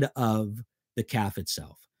instead of the calf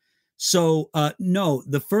itself. So no,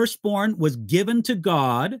 the firstborn was given to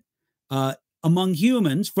God among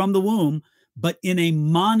humans from the womb, but in a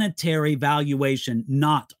monetary valuation,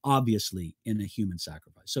 not obviously in a human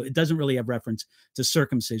sacrifice. So it doesn't really have reference to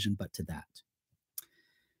circumcision, but to that.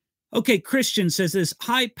 Okay, Christian says this.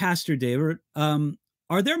 Hi, Pastor David.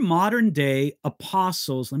 Are there modern day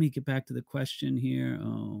apostles? Let me get back to the question here.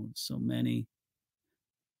 Oh, so many.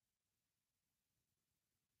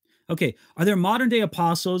 Okay, are there modern day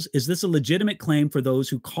apostles? Is this a legitimate claim for those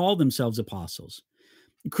who call themselves apostles?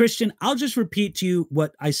 Christian, I'll just repeat to you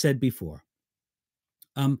what I said before.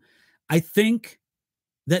 I think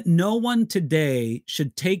that no one today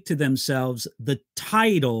should take to themselves the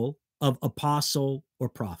title of apostle or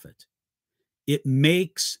prophet. It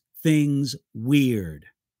makes things weird.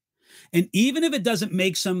 And even if it doesn't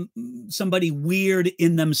make somebody weird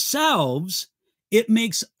in themselves, it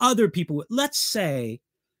makes other people. Let's say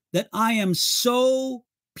that I am so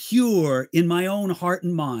pure in my own heart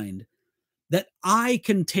and mind that I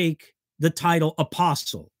can take the title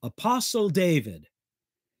Apostle David,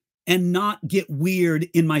 and not get weird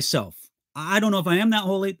in myself. I don't know if I am that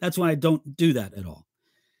holy. That's why I don't do that at all.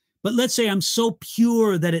 But let's say I'm so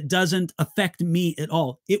pure that it doesn't affect me at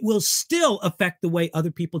all. It will still affect the way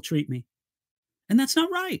other people treat me. And that's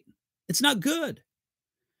not right. It's not good.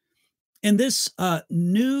 And this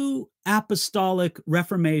new apostolic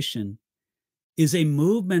reformation is a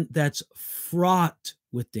movement that's fraught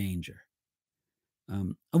with danger.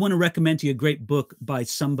 I want to recommend to you a great book by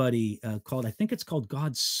somebody called, I think it's called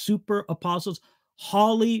God's Super Apostles.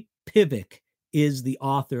 Holly Pivick is the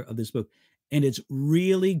author of this book, and it's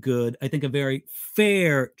really good. I think a very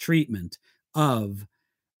fair treatment of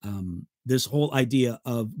this whole idea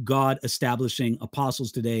of God establishing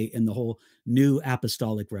apostles today and the whole new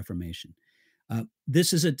apostolic reformation.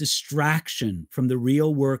 This is a distraction from the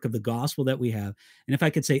real work of the gospel that we have. And if I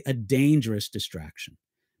could say, a dangerous distraction,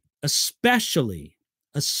 especially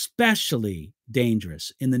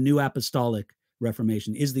dangerous in the new apostolic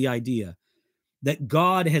reformation is the idea that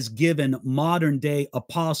God has given modern day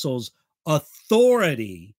apostles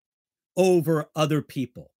authority over other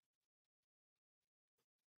people.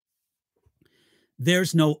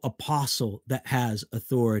 There's no apostle that has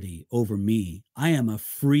authority over me. I am a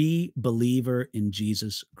free believer in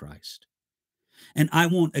Jesus Christ. And I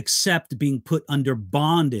won't accept being put under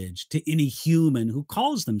bondage to any human who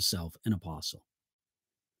calls themselves an apostle.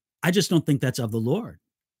 I just don't think that's of the Lord.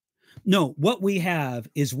 No, what we have,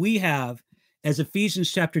 as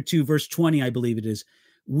Ephesians chapter 2, verse 20, I believe it is,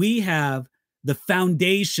 we have the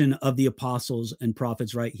foundation of the apostles and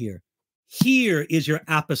prophets right here. Here is your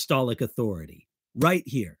apostolic authority. Right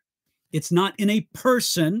here. It's not in a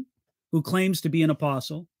person who claims to be an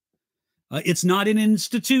apostle. It's not in an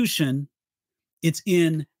institution. It's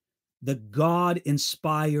in the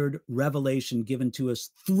God-inspired revelation given to us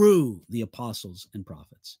through the apostles and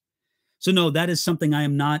prophets. So no, that is something I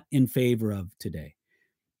am not in favor of today.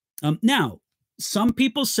 Now, some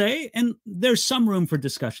people say, and there's some room for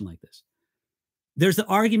discussion like this, there's the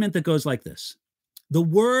argument that goes like this. The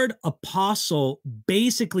word apostle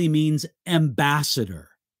basically means ambassador.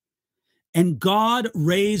 And God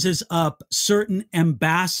raises up certain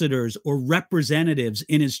ambassadors or representatives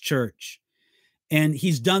in his church. And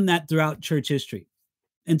he's done that throughout church history.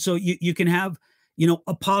 And so you can have,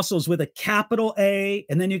 apostles with a capital A,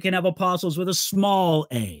 and then you can have apostles with a small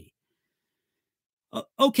a.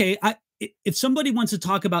 Okay, if somebody wants to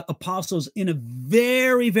talk about apostles in a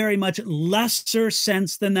very, very much lesser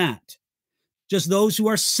sense than that, just those who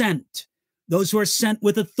are sent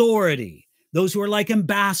with authority, those who are like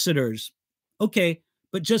ambassadors. Okay,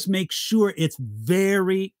 but just make sure it's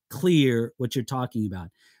very clear what you're talking about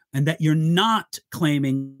and that you're not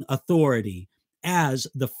claiming authority as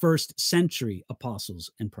the first century apostles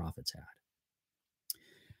and prophets had.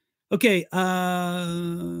 Okay,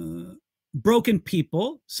 Broken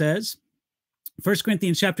People says, 1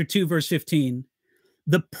 Corinthians chapter 2, verse 15,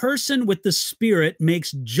 the person with the Spirit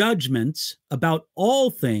makes judgments about all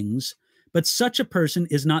things, but such a person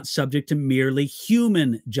is not subject to merely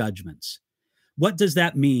human judgments. What does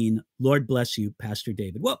that mean? Lord bless you, Pastor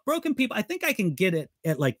David. Well, Broken People, I think I can get it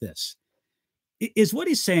at like this. Is what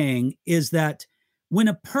he's saying is that When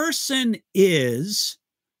a person is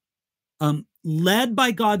led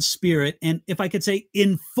by God's Spirit, and if I could say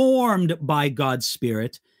informed by God's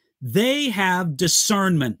Spirit, they have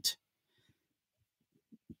discernment.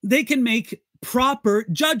 They can make proper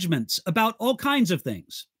judgments about all kinds of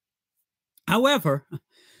things. However,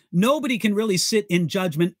 nobody can really sit in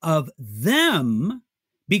judgment of them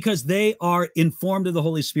because they are informed of the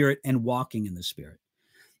Holy Spirit and walking in the Spirit.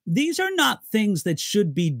 These are not things that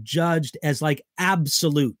should be judged as like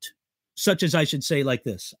absolute, such as I should say like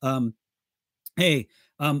this. Hey,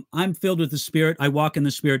 I'm filled with the Spirit. I walk in the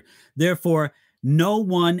Spirit. Therefore, no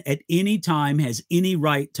one at any time has any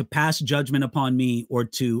right to pass judgment upon me or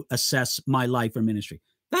to assess my life or ministry.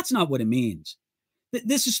 That's not what it means.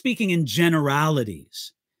 This is speaking in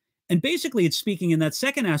generalities. And basically, it's speaking in that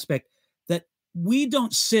second aspect that we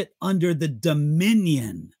don't sit under the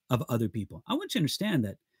dominion of other people. I want you to understand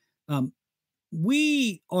that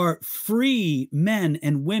we are free men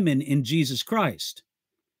and women in Jesus Christ.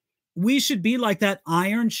 We should be like that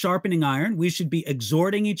iron sharpening iron. We should be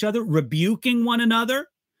exhorting each other, rebuking one another,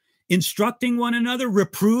 instructing one another,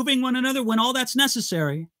 reproving one another when all that's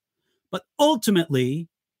necessary. But ultimately,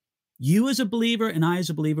 you as a believer and I as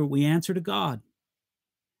a believer, we answer to God.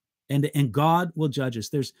 And God will judge us.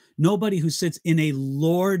 There's nobody who sits in a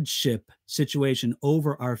lordship situation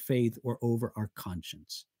over our faith or over our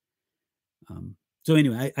conscience. So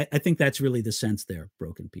anyway, I think that's really the sense there,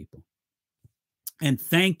 broken people. And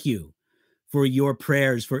thank you for your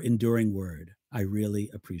prayers for Enduring Word. I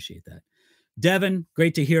really appreciate that. Devin,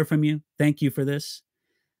 great to hear from you. Thank you for this.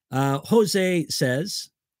 Jose says,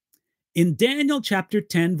 in Daniel chapter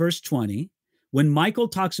 10, verse 20, when Michael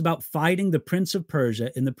talks about fighting the prince of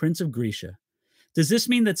Persia and the prince of Grecia, does this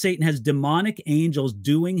mean that Satan has demonic angels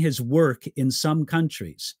doing his work in some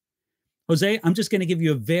countries? Jose, I'm just going to give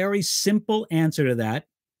you a very simple answer to that.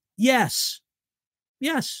 Yes.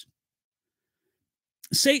 Yes.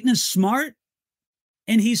 Satan is smart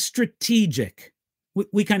and he's strategic.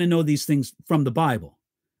 We kind of know these things from the Bible.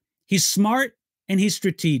 He's smart and he's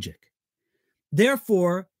strategic.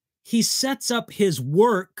 Therefore, he sets up his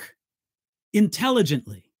work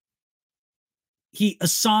intelligently. He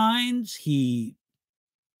assigns, he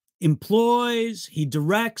employs, he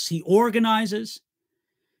directs, he organizes.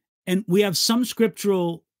 And we have some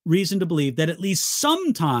scriptural reason to believe that at least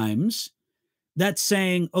sometimes that's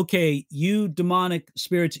saying, okay, you demonic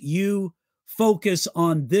spirits, you focus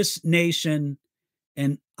on this nation,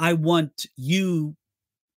 and I want you,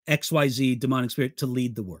 XYZ demonic spirit, to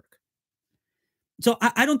lead the work. So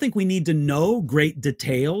I don't think we need to know great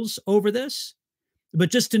details over this,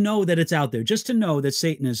 but just to know that it's out there, just to know that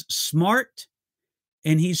Satan is smart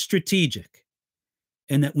and he's strategic,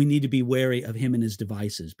 and that we need to be wary of him and his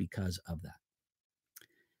devices because of that.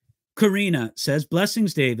 Karina says,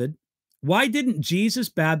 blessings, David. Why didn't Jesus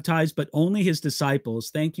baptize, but only his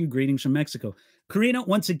disciples? Thank you. Greetings from Mexico. Karina,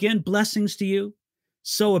 once again, blessings to you.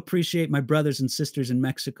 So appreciate my brothers and sisters in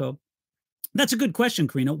Mexico. That's a good question,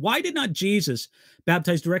 Karina. Why did not Jesus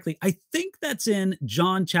baptize directly? I think that's in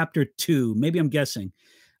John chapter 2. Maybe I'm guessing.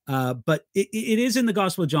 But it is in the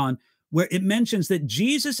Gospel of John where it mentions that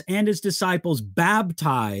Jesus and his disciples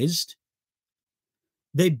baptized.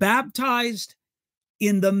 They baptized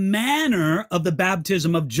in the manner of the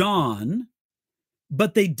baptism of John,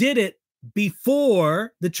 but they did it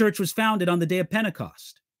before the church was founded on the day of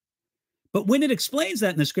Pentecost. But when it explains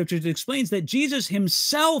that in the scriptures, it explains that Jesus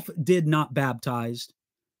himself did not baptize,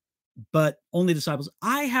 but only disciples.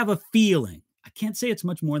 I have a feeling, I can't say it's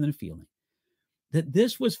much more than a feeling, that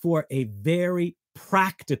this was for a very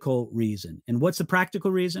practical reason. And what's the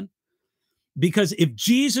practical reason? Because if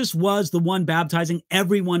Jesus was the one baptizing,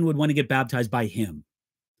 everyone would want to get baptized by him.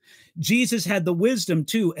 Jesus had the wisdom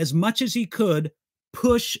to, as much as he could,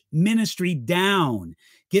 push ministry down,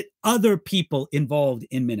 get other people involved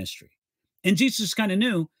in ministry. And Jesus kind of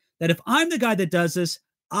knew that if I'm the guy that does this,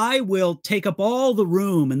 I will take up all the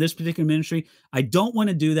room in this particular ministry. I don't want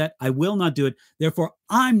to do that. I will not do it. Therefore,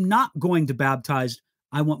 I'm not going to baptize.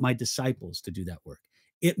 I want my disciples to do that work.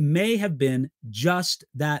 It may have been just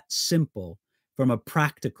that simple from a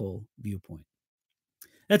practical viewpoint.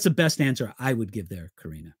 That's the best answer I would give there,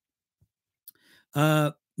 Karina.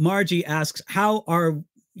 Margie asks, how are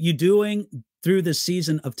you doing through this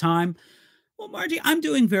season of time? Well, Margie, I'm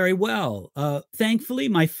doing very well. Thankfully,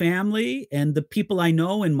 my family and the people I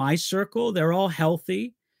know in my circle, they're all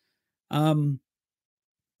healthy.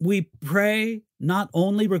 We pray not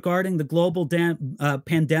only regarding the global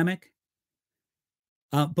pandemic,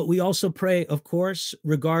 but we also pray, of course,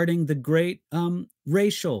 regarding the great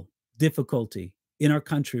racial difficulty in our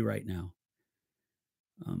country right now.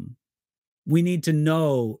 We need to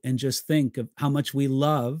know and just think of how much we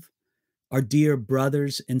love our dear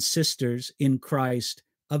brothers and sisters in Christ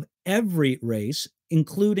of every race,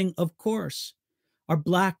 including, of course, our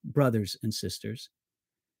Black brothers and sisters.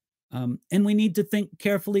 And we need to think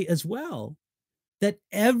carefully as well that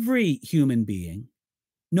every human being,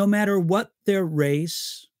 no matter what their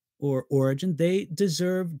race or origin, they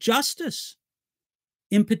deserve justice.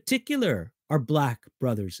 In particular, our Black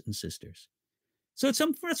brothers and sisters. So it's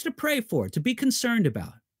something for us to pray for, to be concerned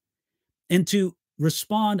about, and to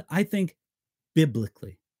respond, I think,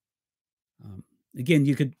 biblically. Again,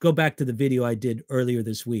 you could go back to the video I did earlier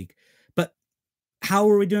this week. But how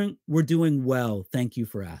are we doing? We're doing well. Thank you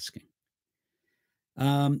for asking.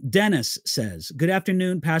 Dennis says, good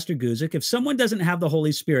afternoon, Pastor Guzik. If someone doesn't have the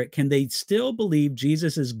Holy Spirit, can they still believe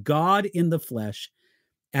Jesus is God in the flesh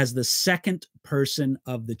as the second person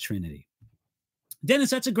of the Trinity? Dennis,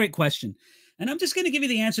 that's a great question. And I'm just going to give you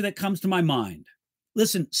the answer that comes to my mind.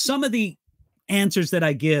 Listen, some of the answers that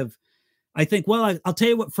I give, I think, well, I'll tell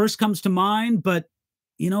you what first comes to mind, but,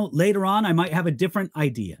 later on, I might have a different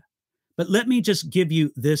idea. But let me just give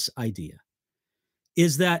you this idea,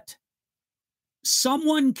 is that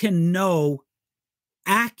someone can know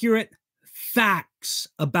accurate facts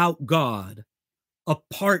about God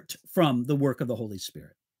apart from the work of the Holy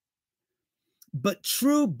Spirit. But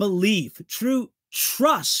true belief, true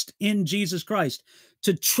trust in Jesus Christ,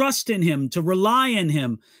 to trust in him, to rely on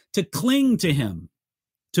him, to cling to him,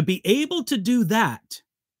 to be able to do that,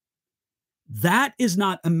 that is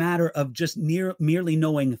not a matter of just merely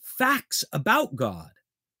knowing facts about God,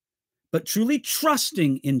 but truly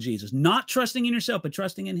trusting in Jesus, not trusting in yourself, but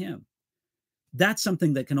trusting in him. That's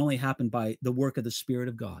something that can only happen by the work of the Spirit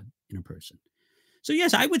of God in a person. So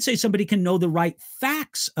yes, I would say somebody can know the right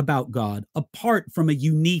facts about God apart from a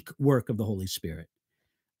unique work of the Holy Spirit.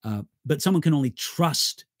 But someone can only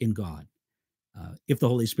trust in God if the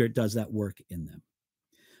Holy Spirit does that work in them.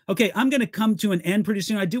 Okay, I'm going to come to an end pretty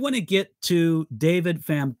soon. I do want to get to David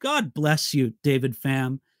Pham. God bless you, David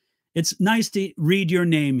Pham. It's nice to read your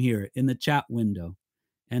name here in the chat window.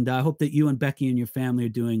 And I hope that you and Becky and your family are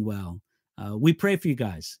doing well. We pray for you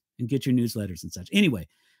guys and get your newsletters and such. Anyway,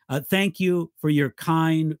 thank you for your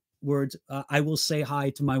kind words. I will say hi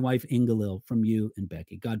to my wife, Ingalil, from you and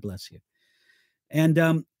Becky. God bless you.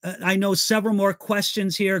 And I know several more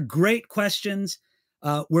questions here. Great questions.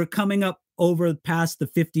 We're coming up over past the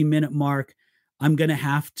 50-minute mark. I'm going to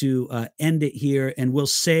have to end it here, and I'll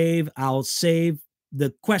save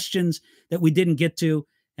the questions that we didn't get to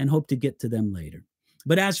and hope to get to them later.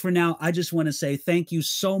 But as for now, I just want to say thank you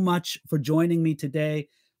so much for joining me today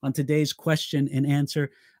on today's question and answer.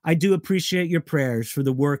 I do appreciate your prayers for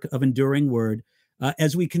the work of Enduring Word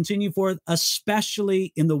as we continue forth,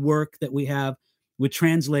 especially in the work that we have with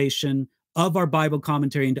translation of our Bible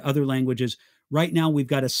commentary into other languages. Right now, we've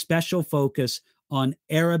got a special focus on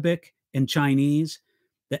Arabic and Chinese.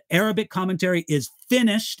 The Arabic commentary is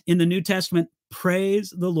finished in the New Testament.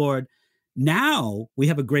 Praise the Lord. Now we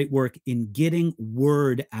have a great work in getting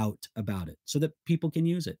word out about it so that people can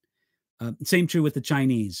use it. Same true with the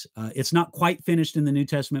Chinese. It's not quite finished in the New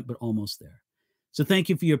Testament, but almost there. So thank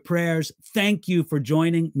you for your prayers. Thank you for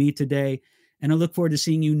joining me today. And I look forward to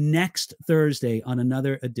seeing you next Thursday on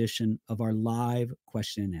another edition of our live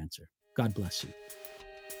question and answer. God bless you.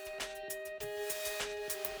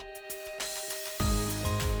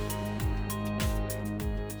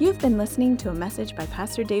 You've been listening to a message by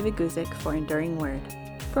Pastor David Guzik for Enduring Word.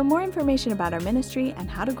 For more information about our ministry and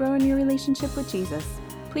how to grow in your relationship with Jesus,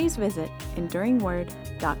 please visit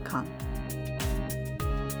enduringword.com.